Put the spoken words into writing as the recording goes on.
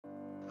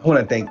I want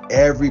to thank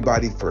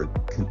everybody for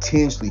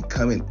continuously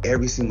coming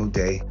every single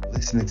day,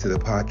 listening to the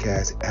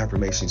podcast,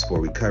 Affirmations for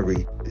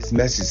Recovery. This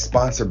message is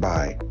sponsored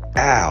by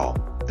Al,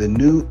 the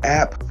new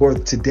app for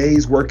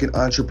today's working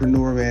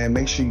entrepreneur, man.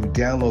 Make sure you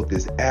download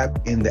this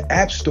app in the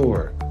App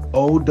Store,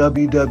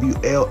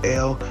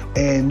 OWWLL,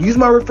 and use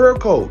my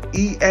referral code,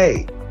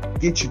 EA.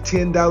 Get you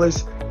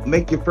 $10,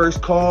 make your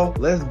first call.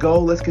 Let's go.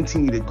 Let's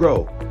continue to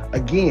grow.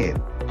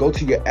 Again, go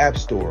to your App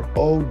Store,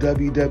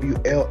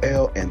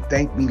 OWWLL, and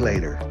thank me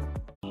later.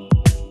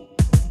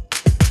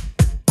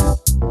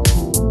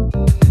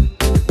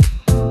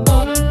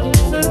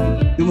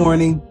 Good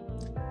morning.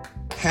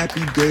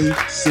 Happy day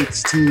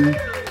 16.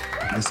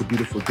 It's a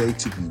beautiful day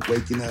to be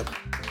waking up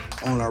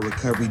on our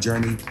recovery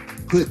journey,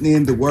 putting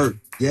in the work.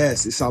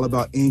 Yes, it's all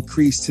about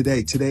increase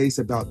today. Today's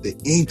about the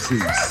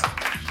increase.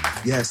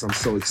 Yes, I'm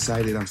so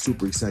excited. I'm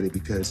super excited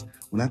because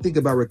when I think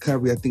about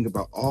recovery, I think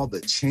about all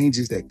the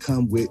changes that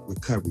come with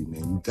recovery,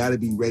 man. You got to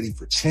be ready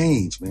for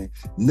change, man.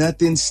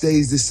 Nothing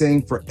stays the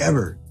same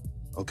forever.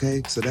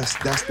 Okay, so that's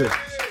the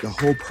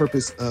whole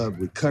purpose of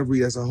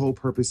recovery. That's the whole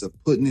purpose of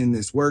putting in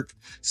this work.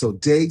 So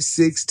day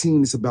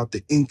 16 is about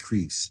the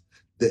increase.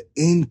 The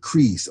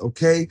increase,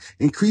 okay?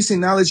 Increasing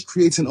knowledge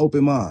creates an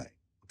open mind.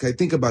 Okay,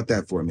 think about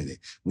that for a minute.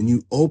 When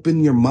you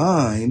open your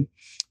mind,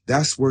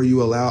 that's where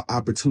you allow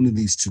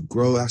opportunities to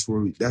grow. That's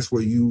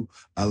where you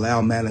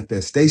allow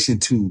manifestation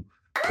to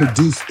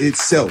produce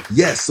itself.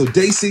 Yes, so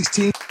day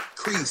 16,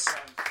 increase.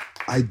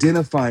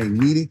 Identifying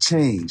needed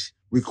change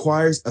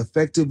requires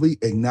effectively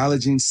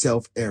acknowledging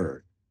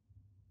self-error.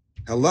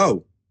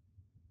 Hello.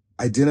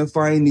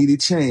 Identifying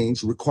needed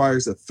change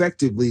requires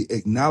effectively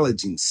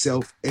acknowledging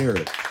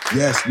self-error.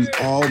 Yes, we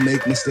all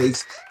make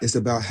mistakes. It's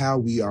about how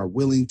we are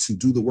willing to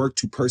do the work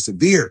to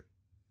persevere.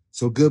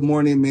 So good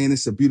morning, man.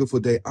 It's a beautiful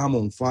day. I'm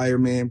on fire,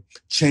 man.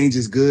 Change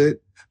is good.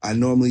 I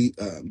normally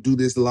do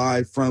this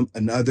live from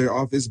another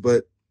office,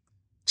 but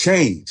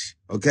change,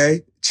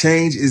 okay?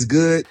 Change is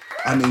good.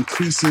 I'm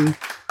increasing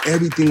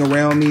everything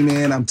around me,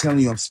 man. I'm telling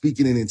you, I'm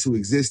speaking it into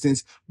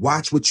existence.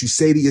 Watch what you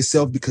say to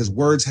yourself because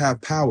words have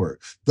power.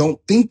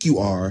 Don't think you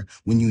are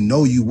when you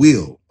know you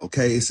will,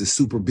 okay? It's a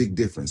super big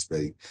difference,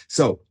 baby.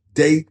 So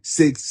day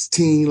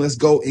 16, let's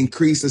go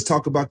increase. Let's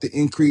talk about the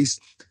increase.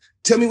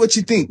 Tell me what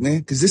you think, man,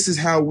 because this is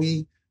how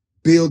we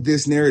build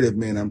this narrative,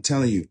 man. I'm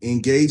telling you,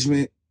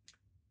 engagement,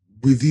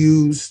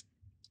 reviews,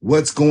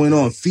 what's going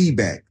on,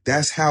 feedback.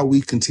 That's how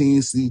we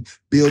continuously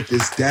build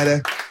this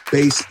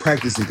data-based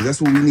practicing, because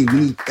that's what we need. We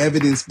need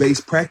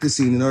evidence-based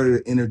practicing in order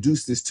to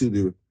introduce this to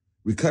the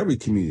recovery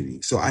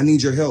community. So I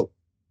need your help.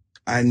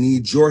 I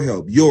need your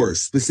help, yours,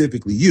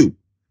 specifically you.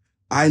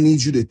 I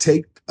need you to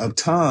take a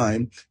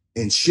time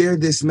and share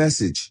this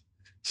message.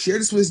 Share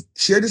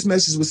this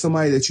message with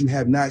somebody that you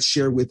have not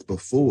shared with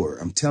before.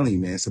 I'm telling you,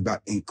 man, it's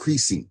about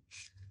increasing.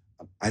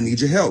 I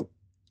need your help.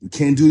 We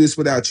can't do this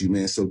without you,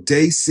 man. So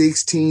day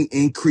 16,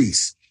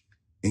 increase.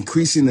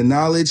 Increasing the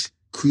knowledge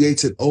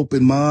creates an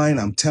open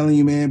mind. I'm telling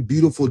you, man,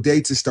 beautiful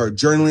day to start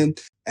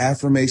journaling.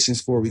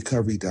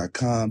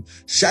 Affirmationsforrecovery.com.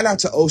 Shout out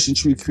to Ocean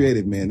Tree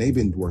Creative, man. They've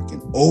been working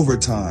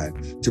overtime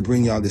to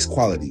bring y'all this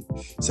quality.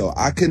 So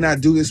I could not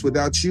do this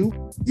without you.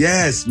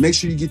 Yes, make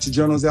sure you get your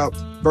journals out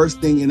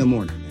first thing in the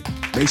morning, man.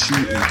 Make sure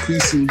you're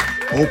increasing,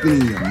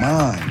 opening your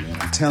mind, man.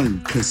 I'm telling you,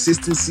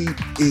 consistency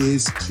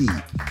is key.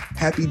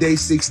 Happy day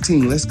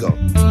 16. Let's go.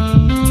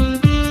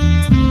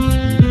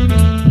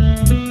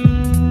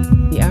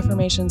 The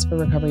Affirmations for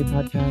Recovery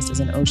podcast is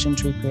an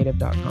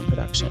OceanTreeCreative.com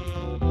production.